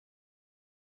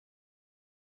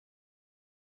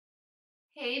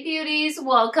Hey beauties,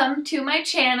 welcome to my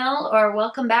channel, or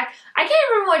welcome back. I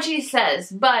can't remember what she says,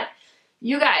 but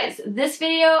you guys, this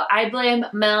video, I blame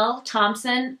Mel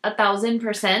Thompson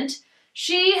 1000%.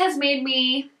 She has made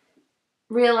me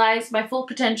realize my full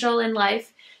potential in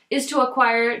life is to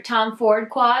acquire Tom Ford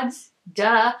quads.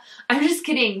 Duh. I'm just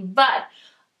kidding, but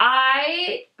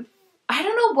I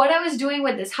don't know what I was doing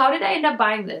with this. How did I end up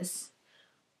buying this?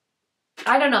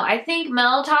 I don't know. I think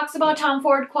Mel talks about Tom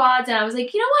Ford quads, and I was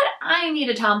like, you know what? I need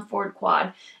a Tom Ford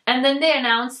quad. And then they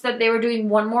announced that they were doing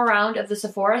one more round of the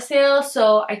Sephora sale,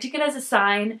 so I took it as a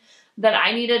sign that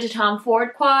I needed a Tom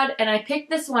Ford quad, and I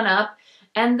picked this one up.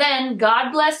 And then,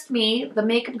 God blessed me, the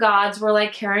makeup gods were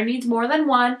like, Karen needs more than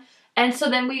one. And so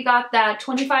then we got that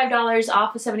 $25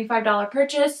 off a $75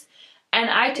 purchase, and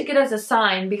I took it as a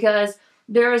sign because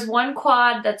there was one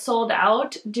quad that sold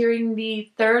out during the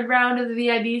third round of the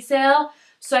VIB sale,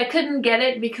 so I couldn't get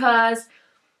it because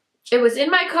it was in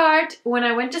my cart when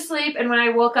I went to sleep, and when I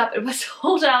woke up it was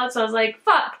sold out, so I was like,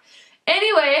 fuck.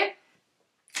 Anyway,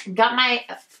 got my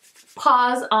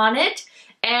paws on it,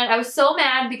 and I was so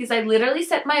mad because I literally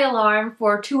set my alarm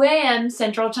for 2 a.m.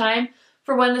 Central Time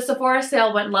for when the Sephora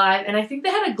sale went live, and I think they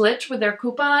had a glitch with their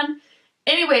coupon.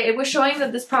 Anyway, it was showing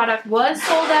that this product was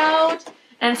sold out.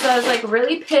 And so I was like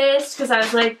really pissed because I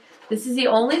was like, this is the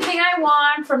only thing I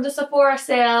want from the Sephora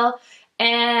sale.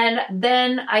 And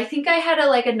then I think I had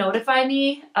a notify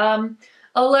me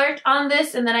alert on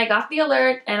this, and then I got the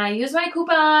alert and I used my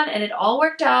coupon and it all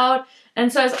worked out.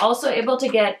 And so I was also able to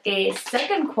get a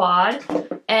second quad,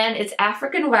 and it's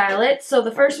African Violet. So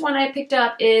the first one I picked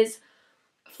up is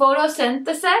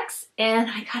Photosynthesis, and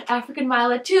I got African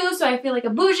Violet too, so I feel like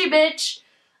a bougie bitch.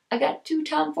 I got 2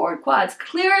 Tom Ford quads.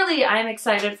 Clearly, I'm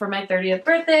excited for my 30th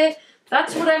birthday.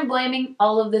 That's what I'm blaming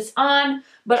all of this on.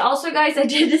 But also, guys, I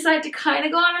did decide to kind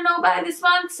of go on a no-buy this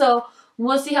month, so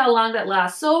we'll see how long that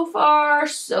lasts. So far,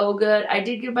 so good. I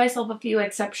did give myself a few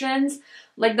exceptions,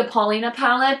 like the Paulina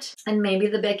palette and maybe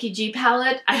the Becky G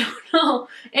palette. I don't know.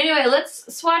 Anyway,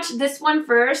 let's swatch this one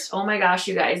first. Oh my gosh,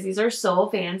 you guys, these are so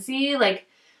fancy. Like,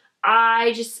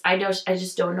 I just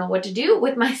don't know what to do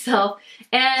with myself.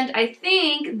 And I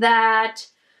think that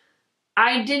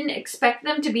I didn't expect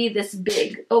them to be this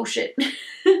big. Oh shit.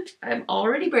 I'm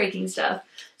already breaking stuff.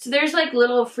 So there's like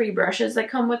little free brushes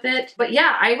that come with it. But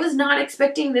yeah, I was not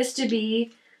expecting this to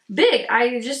be big.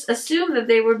 I just assumed that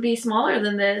they would be smaller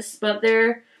than this, but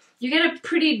you get a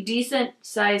pretty decent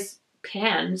size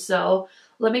pan. So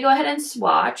let me go ahead and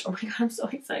swatch. Oh my god, I'm so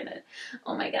excited.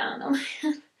 Oh my god, oh my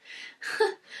god.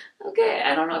 Okay,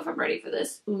 I don't know if I'm ready for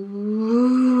this.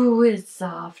 Ooh, it's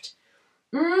soft.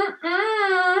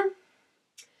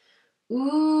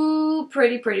 Ooh,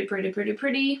 pretty, pretty, pretty, pretty,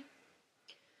 pretty.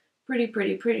 Pretty,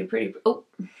 pretty, pretty, pretty. Oh,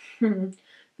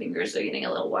 fingers are getting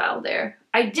a little wild there.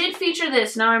 I did feature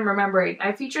this, now I'm remembering.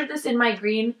 I featured this in my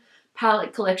green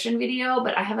palette collection video,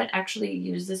 but I haven't actually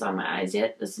used this on my eyes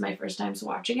yet. This is my first time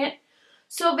swatching it.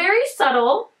 So very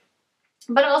subtle,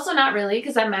 but also not really,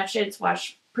 because I matched it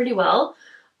swatch pretty well.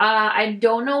 I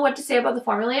don't know what to say about the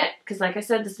formula yet, because like I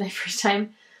said, this is my first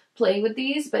time playing with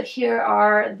these, but here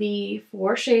are the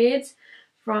 4 shades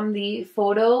from the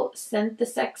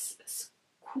Photosynthesis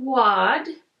Quad.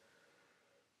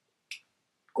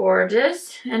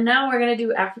 Gorgeous. And now we're going to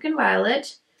do African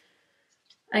Violet.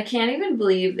 I can't even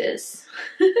believe this.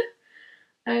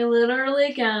 I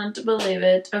literally can't believe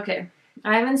it. Okay,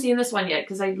 I haven't seen this one yet,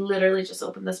 because I literally just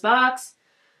opened this box.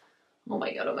 Oh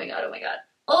my god, oh my god, oh my god.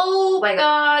 Oh my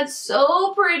god,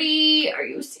 so pretty. Are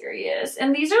you serious?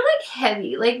 And these are like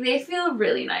heavy. Like they feel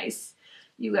really nice.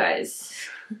 You guys,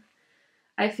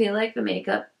 I feel like the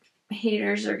makeup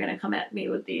haters are gonna come at me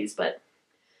with these, but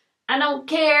I don't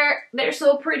care. They're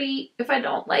so pretty. If I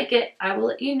don't like it, I will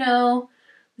let you know.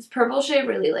 This purple shade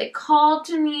really like called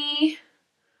to me.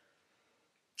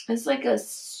 It's like a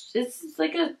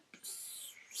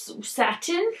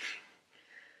satin.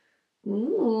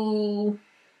 Ooh.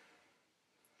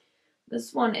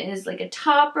 This one is like a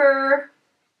topper.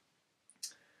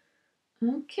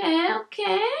 Okay,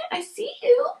 okay, I see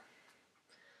you.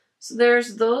 So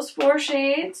there's those 4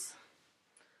 shades.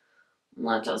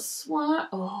 Let us swatch.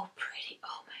 Oh, pretty.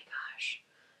 Oh my gosh.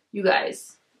 You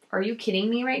guys, are you kidding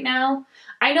me right now?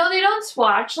 I know they don't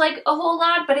swatch like a whole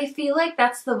lot, but I feel like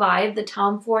that's the vibe that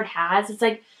Tom Ford has. It's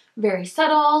like very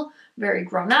subtle, very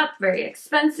grown up, very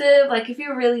expensive. Like if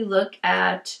you really look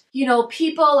at, you know,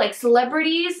 people like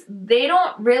celebrities, they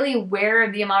don't really wear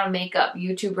the amount of makeup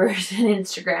YouTubers and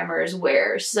Instagrammers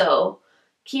wear. So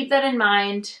keep that in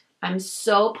mind. I'm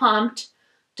so pumped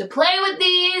to play with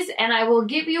these, and I will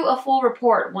give you a full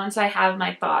report once I have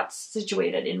my thoughts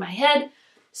situated in my head.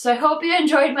 So I hope you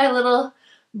enjoyed my little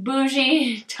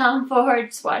bougie Tom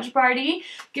Ford swatch party.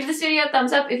 Give this video a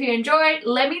thumbs up if you enjoyed.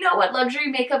 Let me know what luxury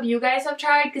makeup you guys have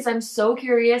tried because I'm so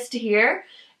curious to hear.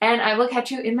 And I will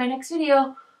catch you in my next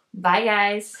video. Bye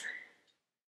guys.